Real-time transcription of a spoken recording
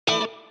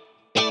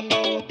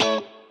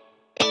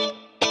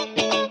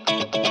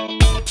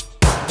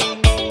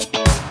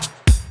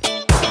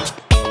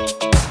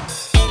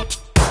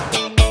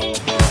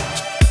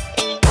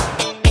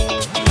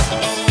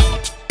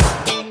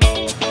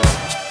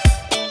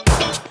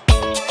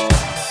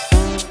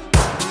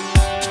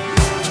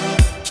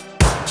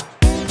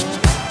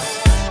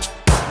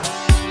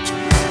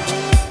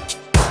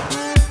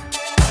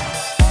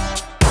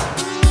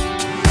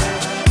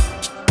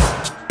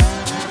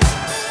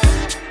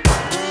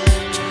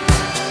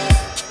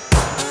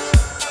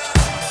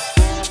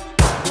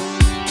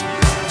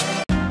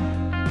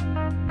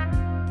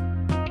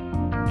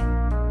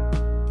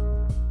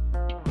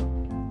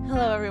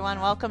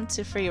welcome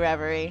to Free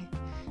Reverie,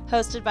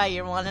 hosted by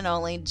your one and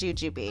only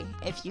Jujubee.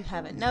 If you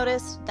haven't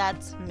noticed,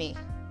 that's me.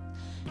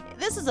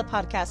 This is a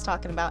podcast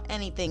talking about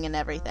anything and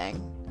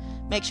everything.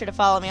 Make sure to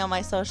follow me on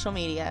my social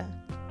media.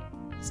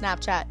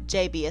 Snapchat,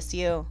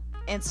 JBSU,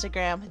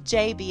 Instagram,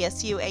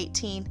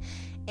 JBSU18,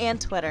 and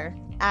Twitter,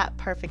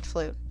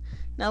 @PerfectFlute.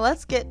 Now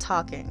let's get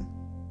talking.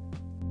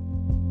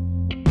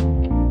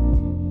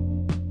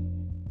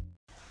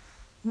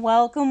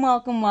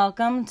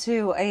 Welcome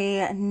to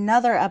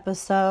another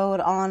episode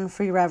on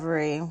Free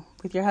Reverie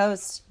with your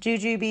host,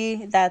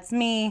 Jujubee. That's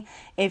me,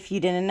 if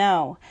you didn't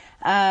know.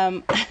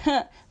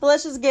 But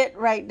let's just get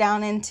right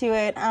down into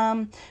it.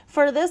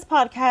 For this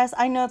podcast,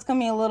 I know it's going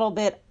to be a little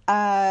bit,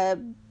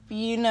 I've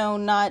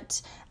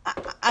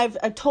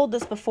told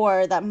this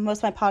before that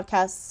most of my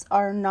podcasts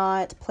are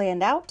not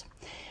planned out.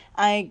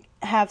 I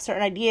have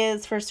certain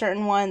ideas for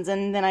certain ones,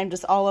 and then I'm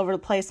just all over the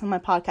place on my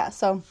podcast.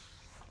 So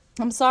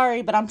I'm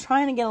sorry, but I'm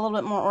trying to get a little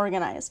bit more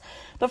organized.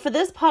 But for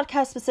this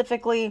podcast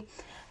specifically,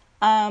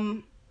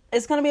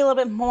 it's going to be a little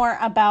bit more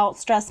about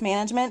stress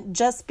management,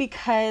 just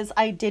because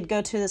I did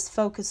go to this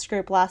focus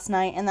group last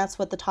night, and that's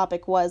what the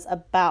topic was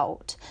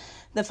about.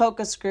 The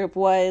focus group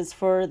was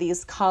for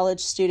these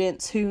college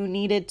students who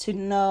needed to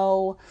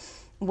know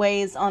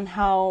ways on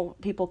how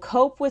people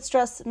cope with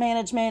stress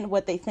management,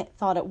 what they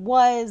thought it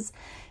was.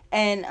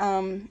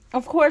 And,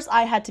 of course,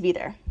 I had to be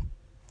there.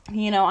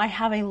 I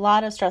have a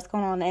lot of stress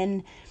going on,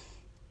 and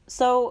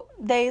so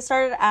they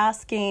started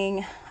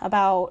asking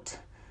about,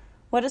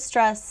 what does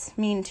stress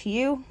mean to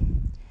you?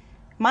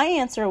 My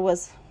answer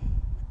was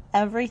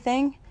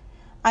everything.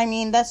 I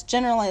mean, that's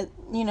generally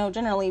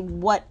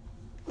what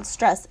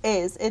stress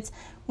is. It's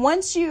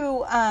once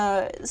you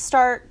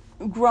start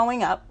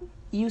growing up,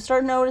 you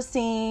start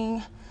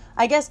noticing,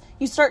 I guess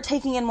you start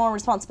taking in more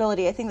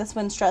responsibility. I think that's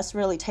when stress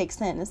really takes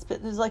in. It's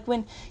like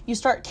when you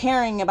start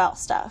caring about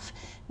stuff,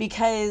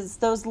 because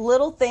those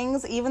little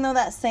things, even though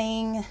that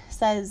saying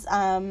says,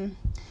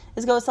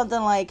 it goes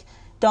something like,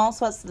 don't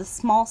sweat the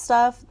small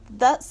stuff.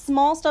 That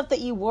small stuff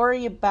that you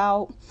worry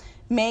about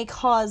may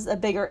cause a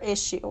bigger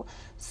issue.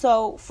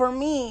 So for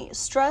me,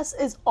 stress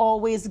is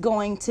always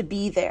going to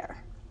be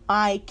there.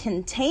 I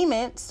can tame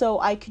it, so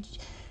I could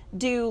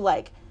do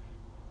like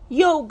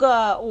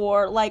yoga,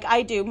 or like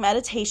I do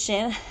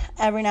meditation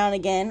every now and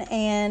again,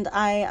 and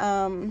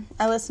I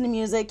listen to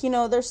music.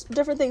 There's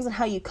different things on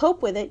how you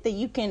cope with it that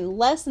you can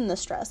lessen the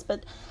stress,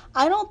 but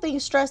I don't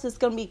think stress is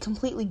going to be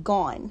completely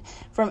gone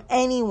from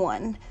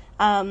anyone.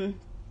 Even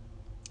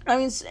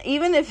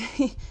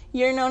if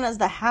you're known as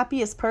the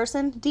happiest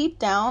person, deep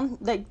down,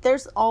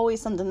 there's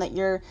always something that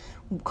you're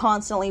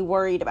constantly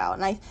worried about,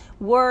 and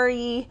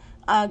worry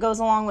goes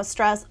along with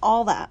stress,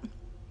 all that.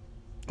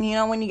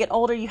 When you get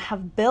older, you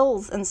have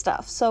bills and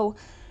stuff. So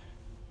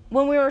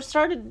when we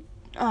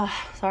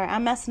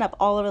I'm messing up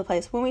all over the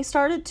place. When we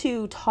started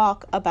to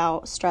talk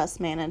about stress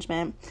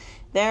management,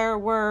 there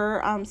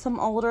were some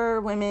older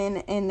women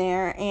in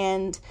there,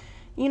 and,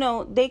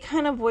 they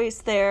kind of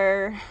voiced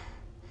their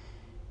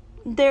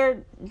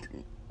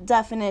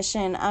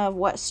definition of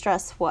what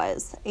stress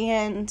was.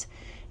 And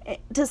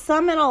to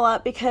sum it all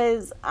up,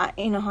 because I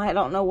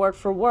don't know word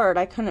for word,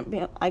 I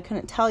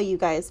couldn't tell you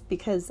guys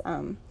because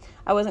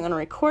I wasn't going to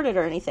record it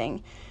or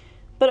anything.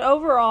 But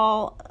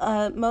overall,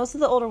 most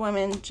of the older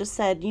women just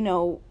said,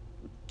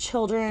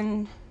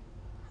 children.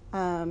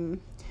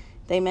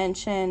 They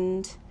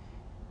mentioned,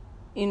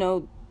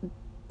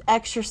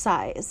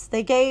 exercise.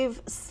 They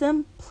gave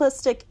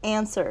simplistic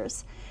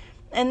answers.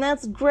 And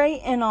that's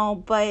great and all,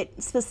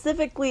 but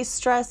specifically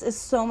stress is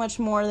so much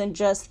more than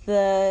just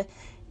the,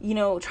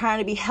 trying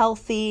to be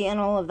healthy and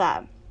all of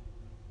that.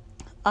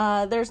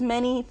 There's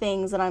many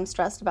things that I'm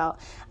stressed about.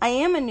 I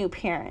am a new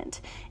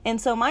parent, and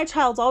so my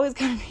child's always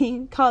going to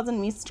be causing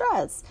me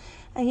stress.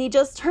 And he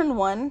just turned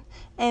 1,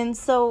 and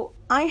so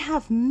I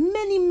have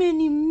many,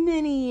 many,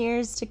 many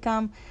years to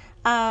come,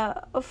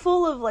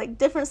 full of like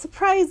different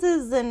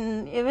surprises,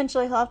 and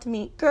eventually he'll have to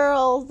meet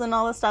girls and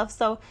all this stuff.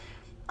 So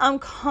I'm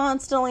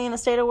constantly in a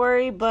state of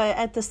worry, but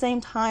at the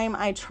same time,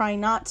 I try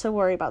not to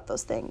worry about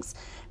those things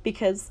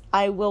because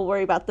I will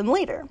worry about them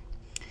later.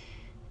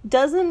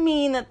 Doesn't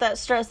mean that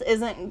stress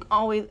isn't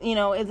always,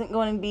 isn't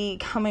going to be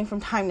coming from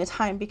time to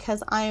time,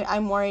 because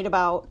I'm worried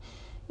about,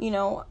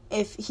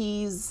 if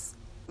he's,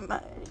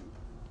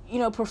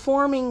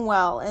 performing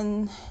well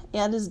and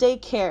at his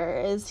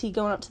daycare. Is he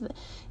going up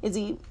is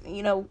he,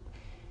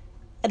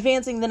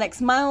 advancing the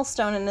next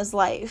milestone in his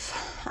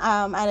life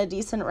at a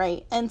decent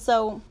rate? And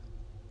so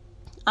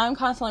I'm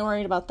constantly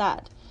worried about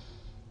that.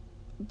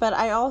 But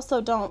I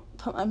also don't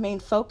put my main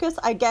focus.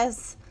 I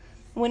guess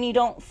when you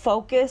don't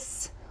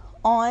focus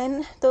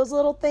on those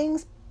little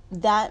things,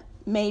 that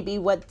may be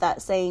what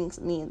that saying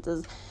means,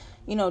 is,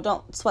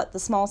 don't sweat the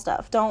small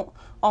stuff. Don't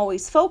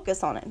always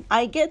focus on it.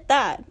 I get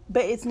that,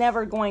 but it's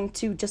never going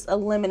to just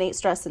eliminate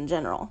stress in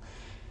general.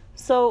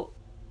 So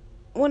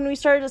when we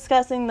started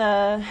discussing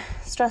the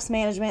stress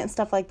management and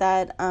stuff like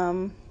that,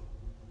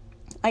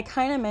 I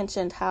kind of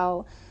mentioned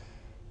how,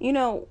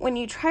 when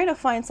you try to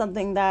find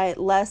something that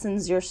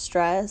lessens your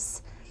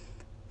stress,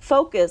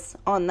 focus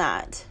on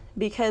that.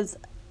 because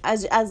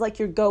as like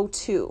your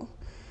go-to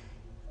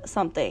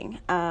something.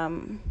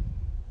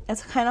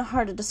 It's kind of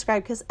hard to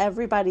describe because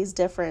everybody's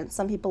different.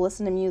 Some people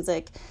listen to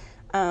music.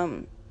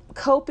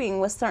 Coping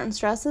with certain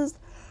stresses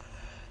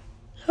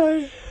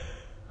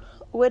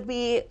would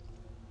be,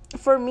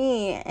 for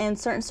me, in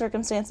certain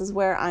circumstances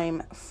where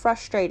I'm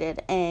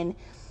frustrated and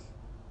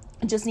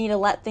just need to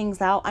let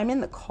things out. I'm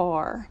in the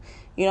car,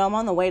 I'm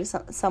on the way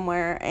to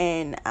somewhere,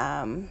 and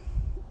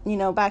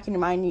back in your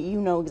mind,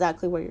 you know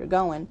exactly where you're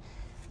going.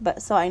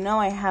 But so I know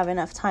I have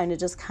enough time to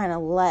just kind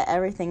of let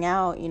everything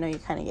out. You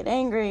kind of get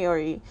angry, or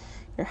you're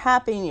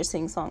happy and you're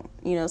singing song,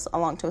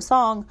 along to a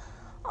song.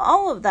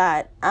 All of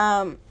that.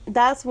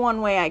 That's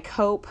one way I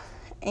cope.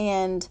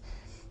 And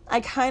I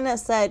kind of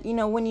said,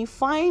 when you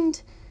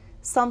find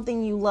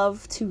something you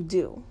love to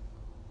do,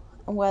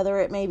 whether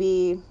it may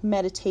be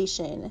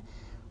meditation,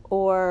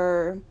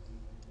 or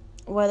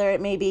whether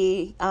it may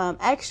be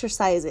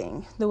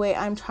exercising, the way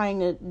I'm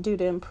trying to do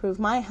to improve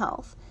my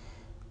health,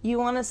 you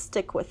want to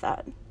stick with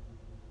that.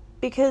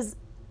 Because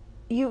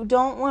you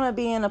don't want to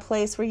be in a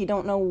place where you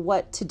don't know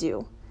what to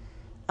do.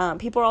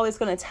 People are always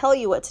going to tell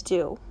you what to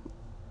do,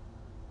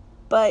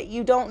 but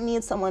you don't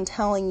need someone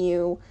telling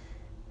you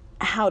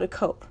how to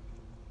cope.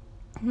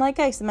 Like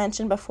I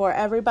mentioned before,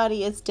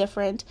 everybody is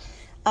different.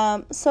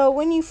 So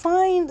when you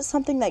find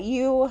something that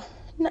you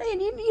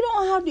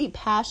don't have to be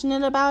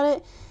passionate about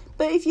it,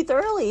 but if you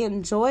thoroughly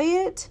enjoy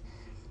it,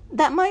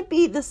 that might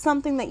be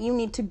something that you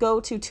need to go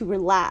to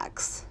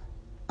relax.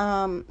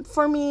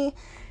 For me,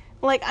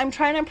 like, I'm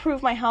trying to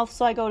improve my health,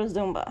 so I go to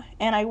Zumba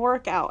and I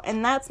work out,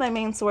 and that's my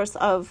main source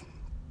of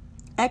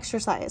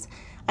exercise.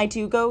 I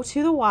do go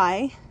to the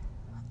Y,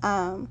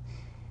 and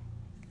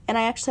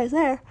I exercise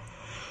there.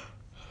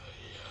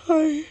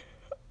 I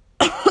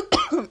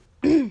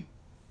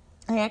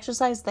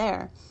exercise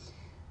there,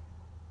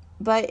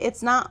 but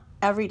it's not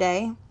every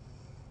day,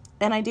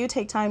 and I do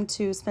take time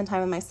to spend time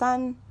with my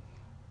son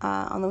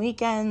on the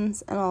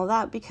weekends and all of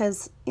that,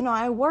 because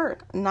I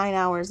work 9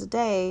 hours a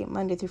day,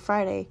 Monday through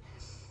Friday,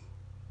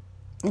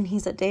 and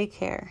he's at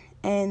daycare.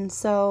 And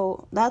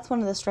so that's one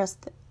of the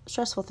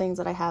stressful things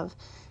that I have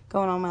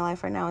going on in my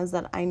life right now, is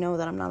that I know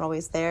that I'm not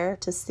always there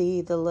to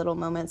see the little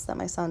moments that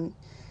my son,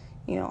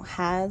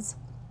 has.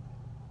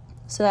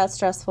 So that's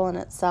stressful in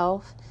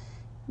itself.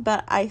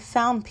 But I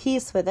found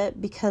peace with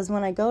it, because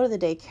when I go to the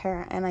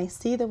daycare and I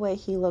see the way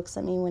he looks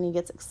at me when he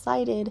gets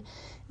excited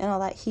and all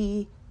that,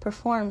 he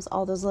performs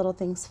all those little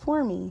things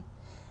for me,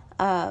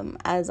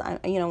 as I,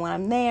 when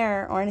I'm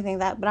there or anything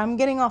like that. But I'm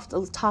getting off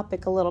the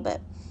topic a little bit.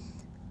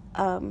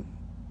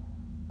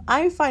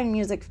 I find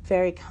music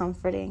very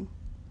comforting,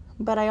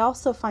 but I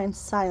also find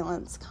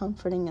silence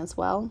comforting as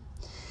well.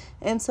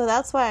 And so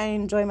that's why I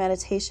enjoy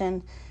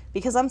meditation,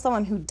 because I'm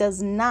someone who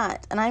does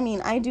not, and I mean,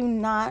 I do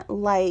not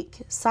like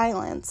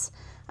silence.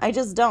 I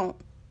just don't.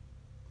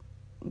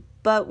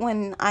 But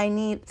when I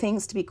need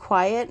things to be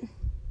quiet,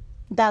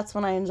 that's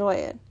when I enjoy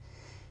it.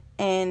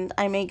 And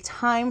I make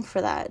time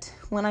for that.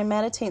 When I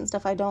meditate and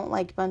stuff, I don't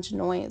like a bunch of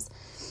noise,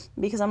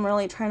 because I'm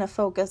really trying to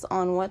focus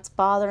on what's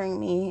bothering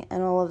me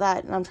and all of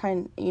that. And I'm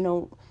trying,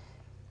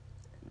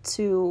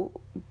 to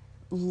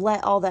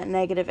let all that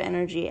negative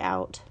energy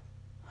out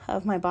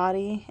of my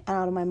body and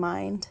out of my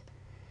mind.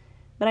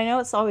 But I know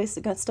it's always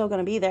still going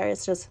to be there.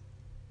 It's just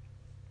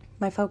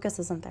my focus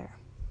isn't there.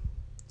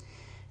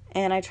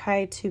 And I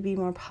try to be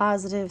more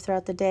positive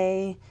throughout the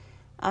day.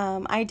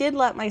 I did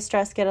let my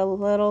stress get a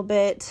little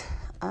bit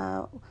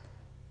out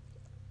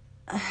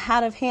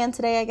of hand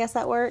today, I guess,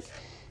 at work.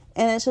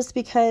 And it's just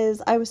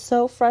because I was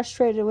so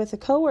frustrated with a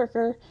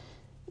coworker,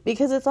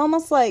 because it's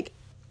almost like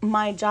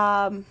my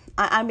job,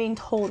 I'm being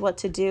told what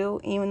to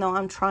do, even though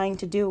I'm trying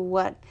to do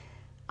what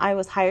I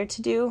was hired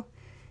to do.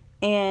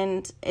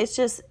 And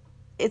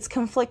it's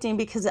conflicting,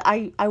 because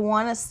I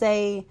want to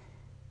say,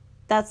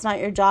 that's not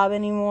your job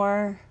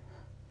anymore.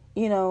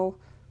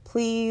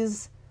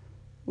 Please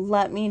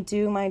let me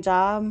do my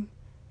job.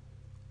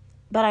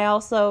 But I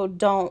also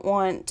don't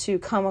want to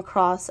come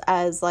across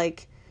as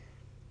like,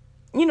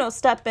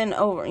 stepping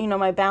over,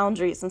 my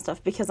boundaries and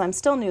stuff, because I'm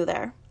still new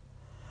there.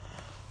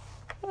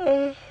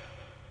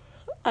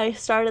 I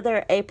started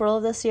there April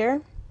of this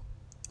year.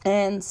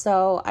 And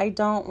so I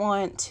don't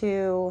want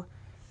to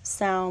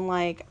sound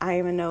like I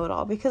am a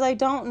know-it-all, because I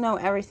don't know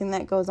everything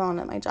that goes on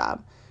at my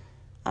job.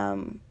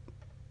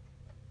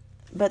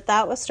 But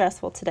that was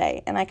stressful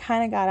today. And I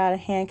kind of got out of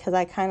hand, because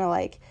I kind of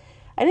I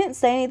didn't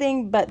say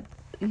anything, but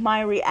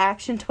my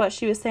reaction to what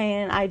she was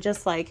saying, I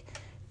just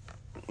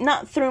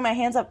not threw my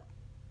hands up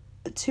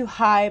too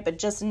high, but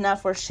just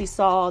enough where she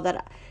saw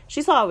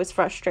I was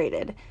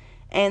frustrated.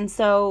 And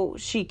so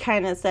she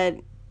kind of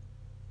said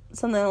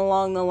something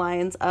along the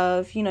lines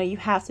of, you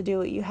have to do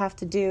what you have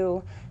to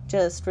do,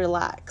 just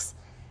relax.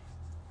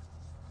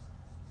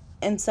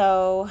 And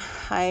so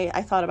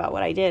I thought about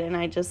what I did, and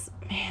I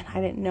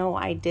didn't know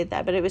I did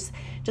that, but it was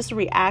just a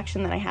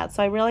reaction that I had.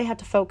 So I really had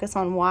to focus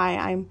on why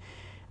I'm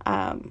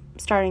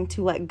starting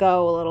to let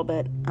go a little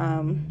bit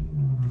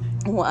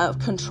of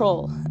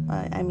control.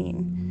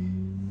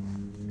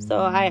 So So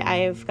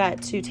I've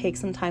got to take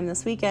some time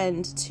this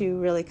weekend to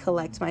really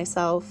collect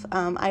myself.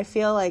 I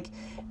feel like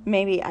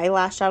maybe I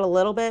lashed out a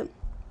little bit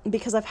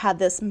because I've had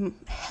this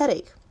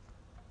headache.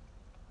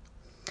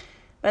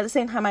 But at the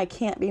same time, I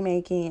can't be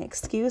making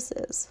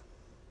excuses.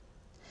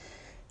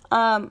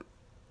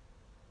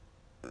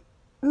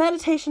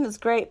 Meditation is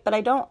great, but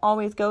I don't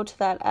always go to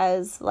that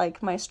as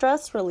like my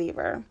stress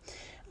reliever.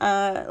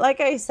 Like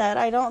I said,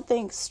 I don't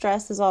think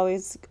stress is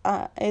always,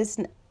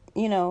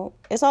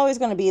 it's always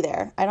going to be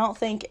there. I don't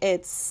think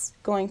it's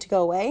going to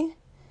go away.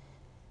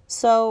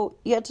 So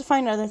you have to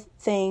find other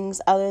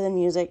things other than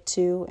music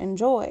to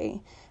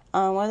enjoy.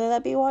 Whether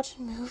that be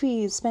watching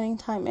movies, spending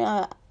time.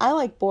 I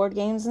like board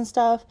games and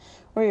stuff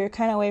where you're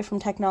kind of away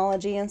from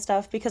technology and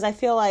stuff, because I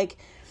feel like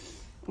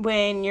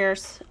when you're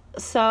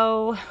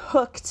so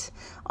hooked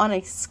on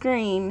a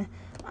screen,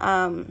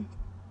 when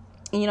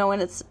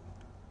it's,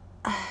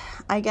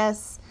 I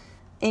guess,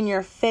 in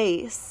your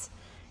face,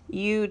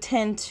 you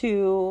tend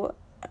to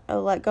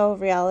let go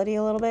of reality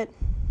a little bit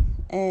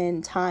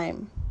and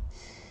time.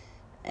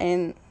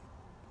 And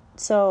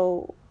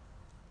so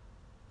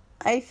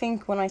I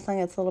think when my son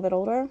gets a little bit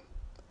older,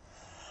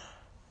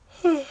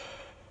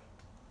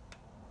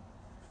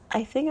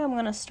 I think I'm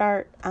going to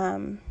start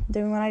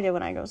doing what I did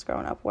when I was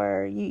growing up,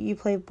 where you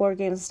play board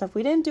games and stuff.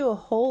 We didn't do a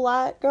whole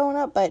lot growing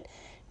up, but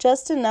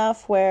just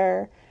enough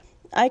where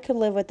I could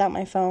live without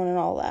my phone and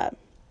all that.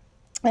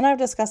 And I've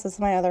discussed this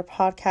in my other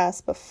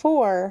podcast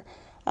before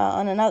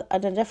on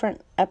a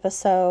different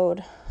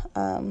episode,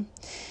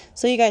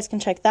 so you guys can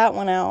check that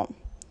one out.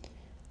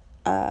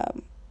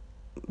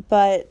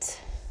 But,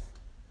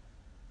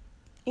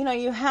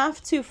 you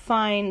have to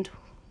find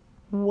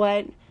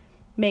what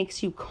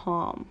makes you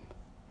calm.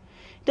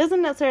 It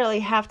doesn't necessarily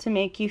have to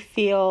make you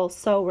feel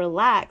so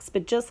relaxed,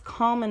 but just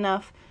calm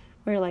enough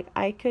where you're like,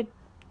 I could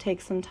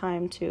take some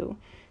time to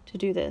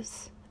do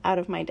this out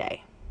of my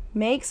day.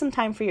 Make some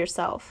time for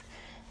yourself.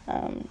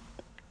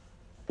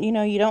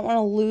 You don't want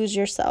to lose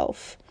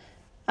yourself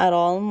at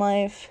all in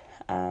life.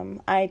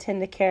 I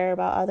tend to care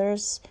about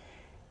others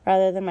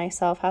rather than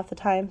myself half the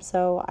time,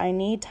 so I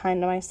need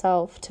time to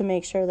myself to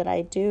make sure that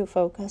I do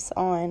focus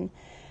on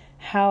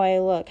how I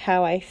look,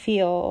 how I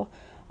feel,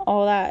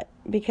 all that,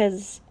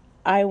 because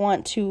I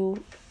want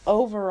to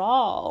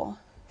overall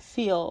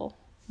feel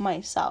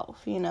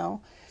myself,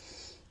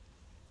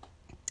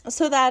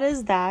 So that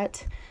is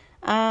that.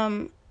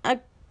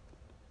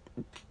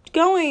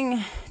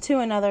 Going to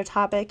another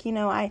topic,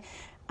 I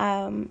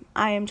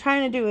am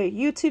trying to do a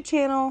YouTube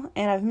channel,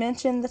 and I've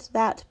mentioned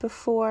that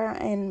before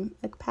in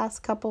the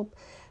past couple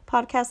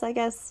podcasts, I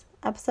guess,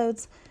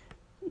 episodes,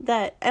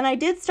 and I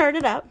did start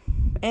it up.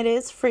 It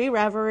is Free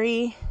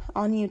Reverie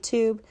on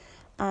YouTube,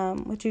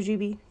 with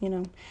Jujubi,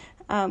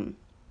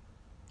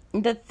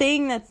 the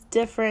thing that's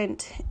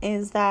different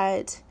is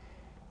that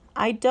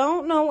I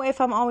don't know if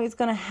I'm always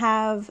going to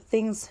have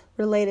things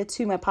related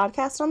to my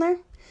podcast on there.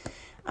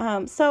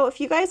 So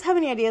if you guys have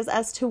any ideas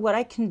as to what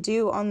I can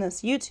do on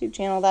this YouTube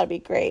channel, that'd be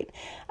great.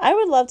 I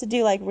would love to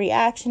do like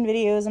reaction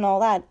videos and all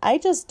that. I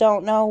just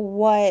don't know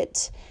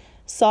what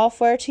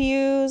software to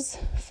use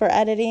for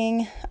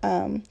editing.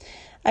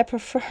 I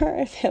prefer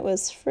if it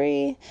was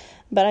free,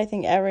 but I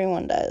think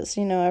everyone does.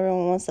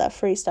 Everyone wants that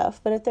free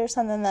stuff. But if there's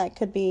something that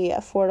could be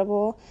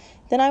affordable,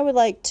 then I would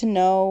like to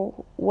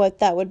know what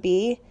that would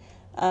be.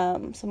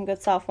 Some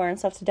good software and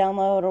stuff to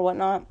download or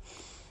whatnot.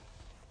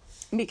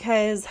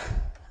 Because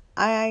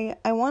I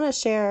want to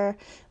share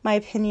my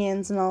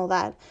opinions and all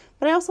that,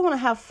 but I also want to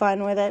have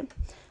fun with it.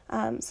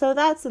 So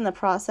that's in the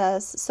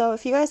process. So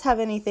if you guys have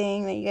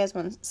anything that you guys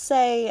want to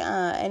say,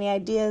 any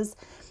ideas,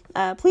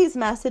 please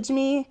message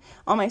me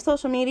on my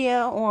social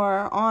media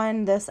or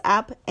on this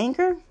app,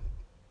 Anchor.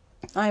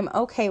 I'm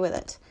okay with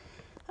it.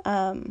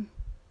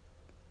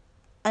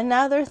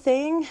 Another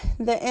thing,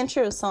 the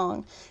intro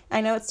song.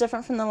 I know it's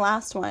different from the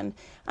last one.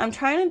 I'm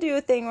trying to do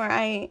a thing where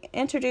I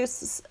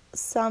introduce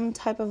some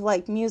type of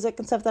like music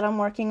and stuff that I'm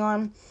working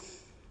on.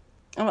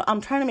 I'm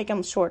trying to make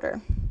them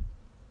shorter.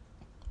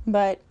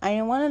 But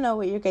I want to know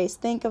what you guys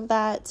think of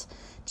that.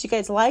 Did you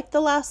guys like the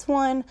last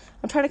one?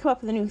 I'm trying to come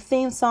up with a new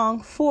theme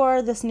song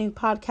for this new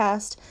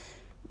podcast,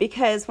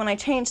 because when I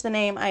change the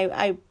name,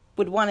 I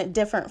would want it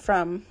different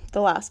from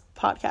the last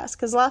podcast,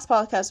 because the last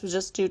podcast was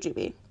just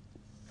Jujubee.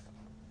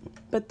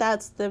 But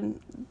that's the,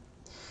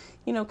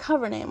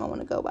 cover name I want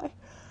to go by.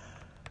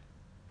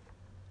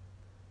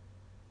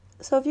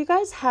 So if you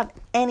guys have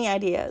any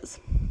ideas,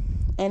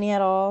 any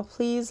at all,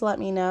 please let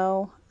me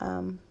know.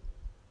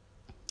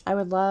 I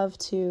would love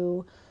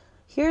to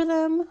hear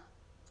them.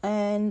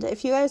 And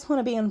if you guys want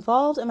to be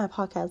involved in my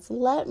podcast,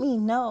 let me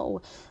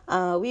know.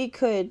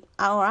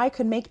 I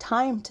could make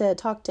time to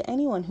talk to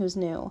anyone who's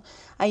new.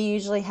 I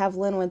usually have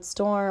Linwood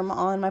Storm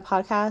on my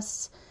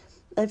podcasts.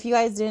 If you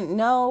guys didn't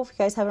know, if you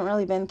guys haven't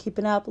really been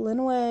keeping up,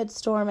 Linwood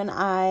Storm and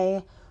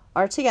I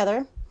are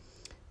together.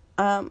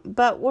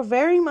 But we're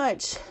very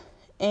much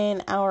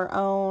in our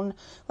own,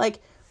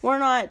 we're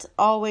not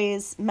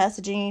always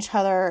messaging each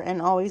other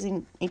and always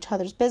in each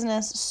other's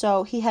business.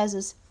 So he has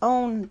his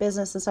own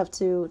business and stuff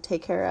to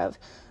take care of,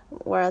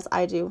 whereas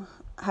I do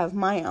have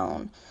my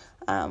own,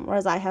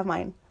 whereas I have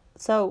mine.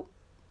 So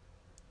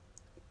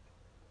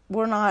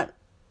we're not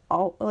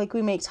all, like,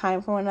 we make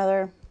time for one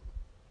another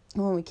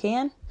when we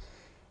can.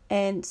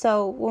 And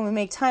so when we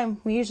make time,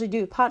 we usually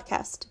do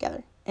podcasts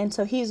together. And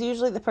so he's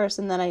usually the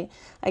person that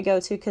I go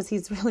to, because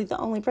he's really the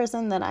only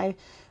person that I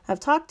have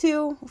talked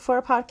to for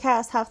a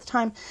podcast half the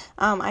time.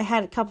 I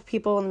had a couple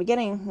people in the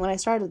beginning when I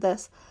started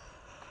this.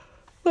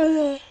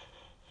 But,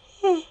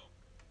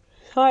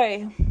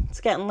 sorry,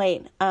 it's getting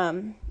late.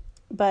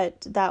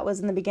 But that was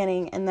in the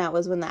beginning, and that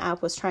was when the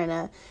app was trying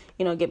to,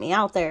 get me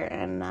out there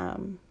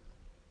and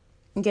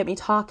get me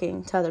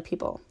talking to other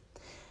people.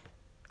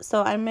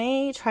 So I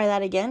may try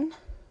that again,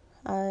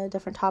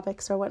 different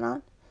topics or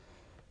whatnot.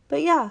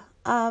 But yeah,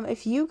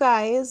 if you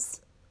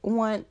guys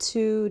want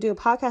to do a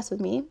podcast with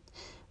me,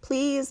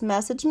 please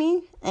message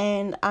me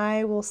and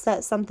I will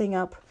set something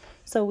up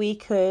so we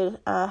could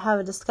have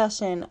a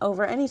discussion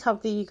over any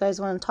topic that you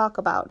guys want to talk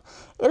about.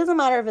 It doesn't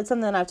matter if it's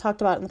something that I've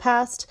talked about in the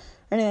past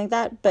or anything like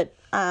that, but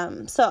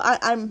so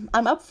I'm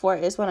up for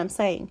it is what I'm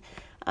saying.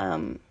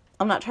 I'm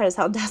not trying to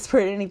sound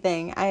desperate or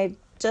anything. I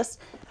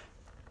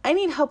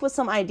need help with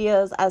some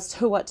ideas as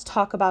to what to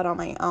talk about on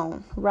my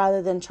own,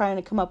 rather than trying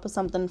to come up with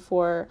something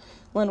for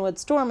Linwood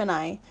Storm and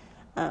I.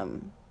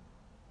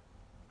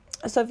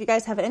 So if you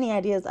guys have any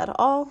ideas at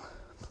all,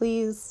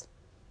 please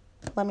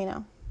let me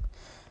know.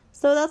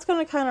 So that's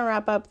going to kind of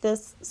wrap up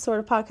this sort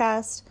of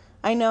podcast.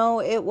 I know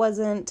it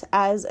wasn't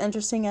as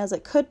interesting as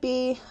it could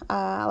be.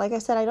 Like I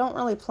said, I don't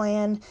really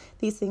plan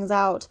these things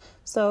out.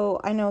 So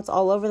I know it's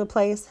all over the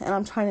place and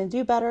I'm trying to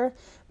do better.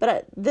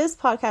 But this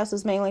podcast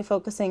was mainly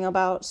focusing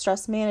about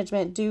stress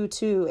management due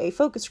to a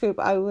focus group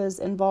I was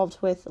involved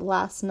with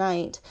last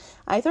night.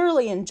 I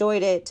thoroughly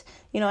enjoyed it.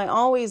 I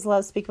always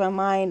love speaking my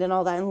mind and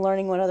all that and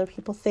learning what other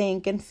people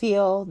think and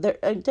feel. There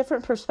are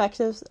different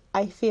perspectives,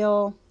 I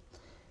feel,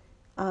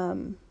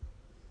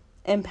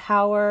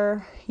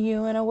 empower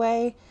you in a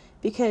way,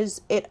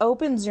 because it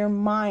opens your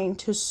mind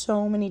to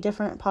so many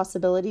different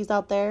possibilities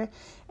out there.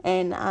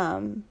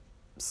 And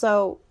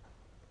so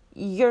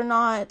you're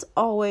not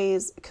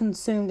always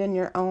consumed in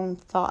your own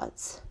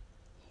thoughts,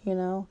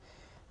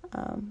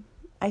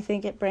 I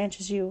think it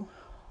branches you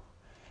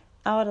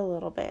out a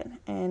little bit.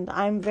 And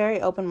I'm very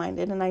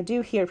open-minded, and I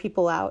do hear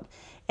people out,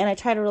 and I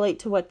try to relate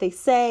to what they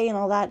say and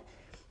all that.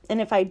 And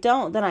if I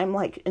don't, then I'm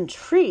like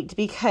intrigued,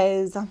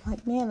 because I'm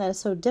like, man, that is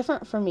so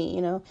different for me,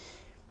 and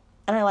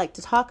I like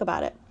to talk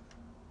about it.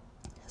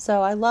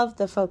 So I love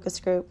the focus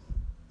group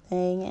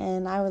thing,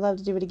 and I would love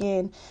to do it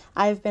again.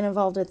 I've been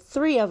involved in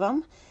 3 of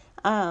them.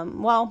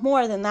 Well,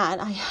 more than that.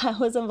 I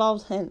was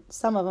involved in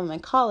some of them in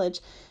college,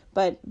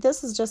 but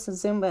this is just a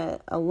Zumba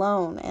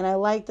alone. And I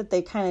like that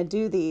they kind of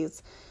do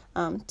these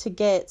to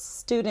get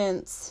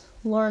students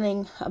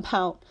learning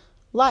about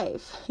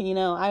life.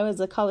 I was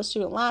a college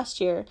student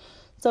last year.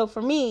 So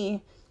for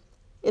me,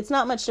 it's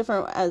not much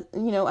different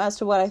as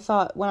to what I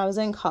thought when I was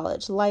in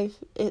college. Life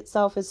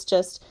itself is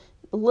just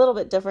a little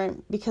bit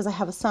different because I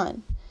have a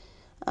son.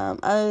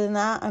 Other than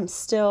that, I'm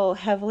still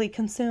heavily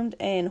consumed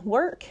in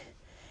work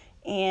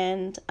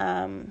and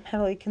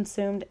heavily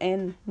consumed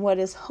in what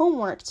is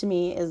homework to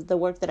me is the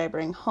work that I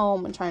bring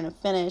home and trying to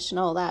finish and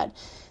all that.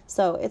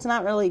 So it's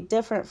not really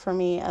different for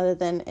me, other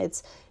than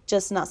it's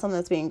just not something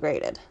that's being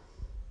graded,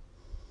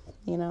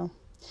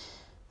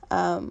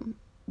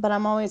 but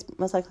I'm always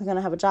most likely going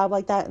to have a job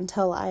like that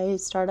until I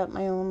start up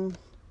my own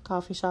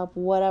coffee shop,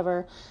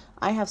 whatever.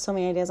 I have so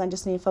many ideas. I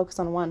just need to focus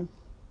on one.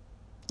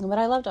 But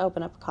I love to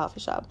open up a coffee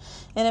shop.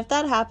 And if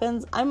that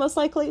happens, I most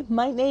likely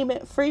might name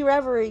it Free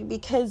Reverie,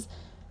 because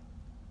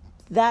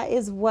that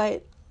is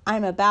what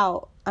I'm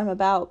about. I'm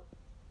about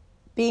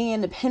being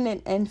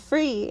independent and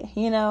free,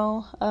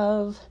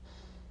 of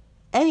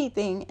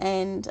anything.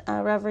 And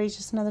reverie is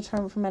just another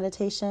term for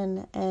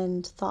meditation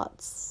and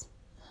thoughts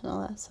and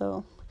all that.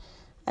 So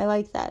I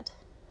like that.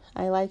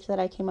 I like that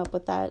I came up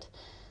with that,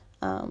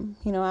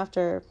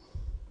 after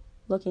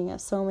looking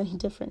at so many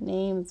different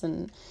names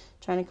and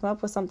trying to come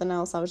up with something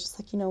else. I was just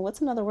like,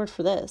 what's another word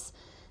for this?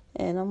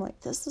 And I'm like,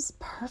 this is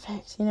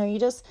perfect. You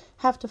just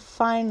have to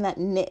find that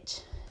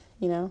niche,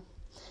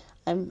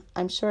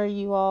 I'm sure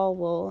you all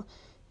will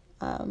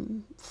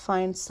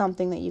find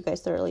something that you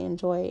guys thoroughly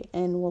enjoy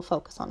and will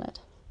focus on it.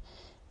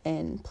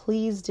 And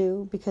please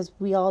do, because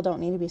we all don't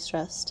need to be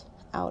stressed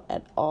out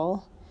at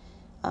all.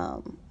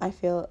 I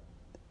feel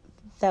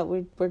that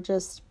we're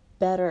just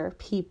better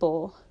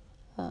people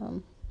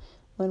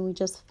when we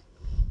just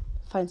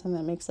find something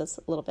that makes us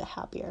a little bit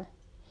happier.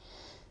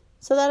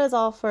 So that is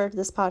all for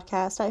this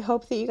podcast. I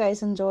hope that you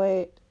guys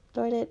enjoyed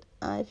it.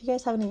 If you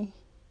guys have any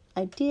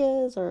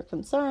ideas or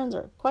concerns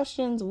or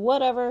questions,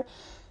 whatever,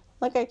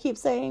 like I keep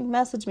saying,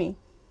 message me.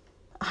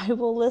 I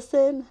will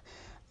listen.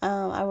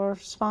 I will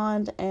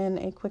respond in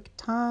a quick,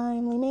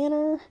 timely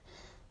manner.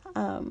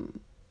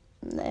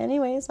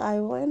 Anyways, I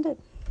will end it.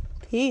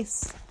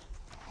 Peace.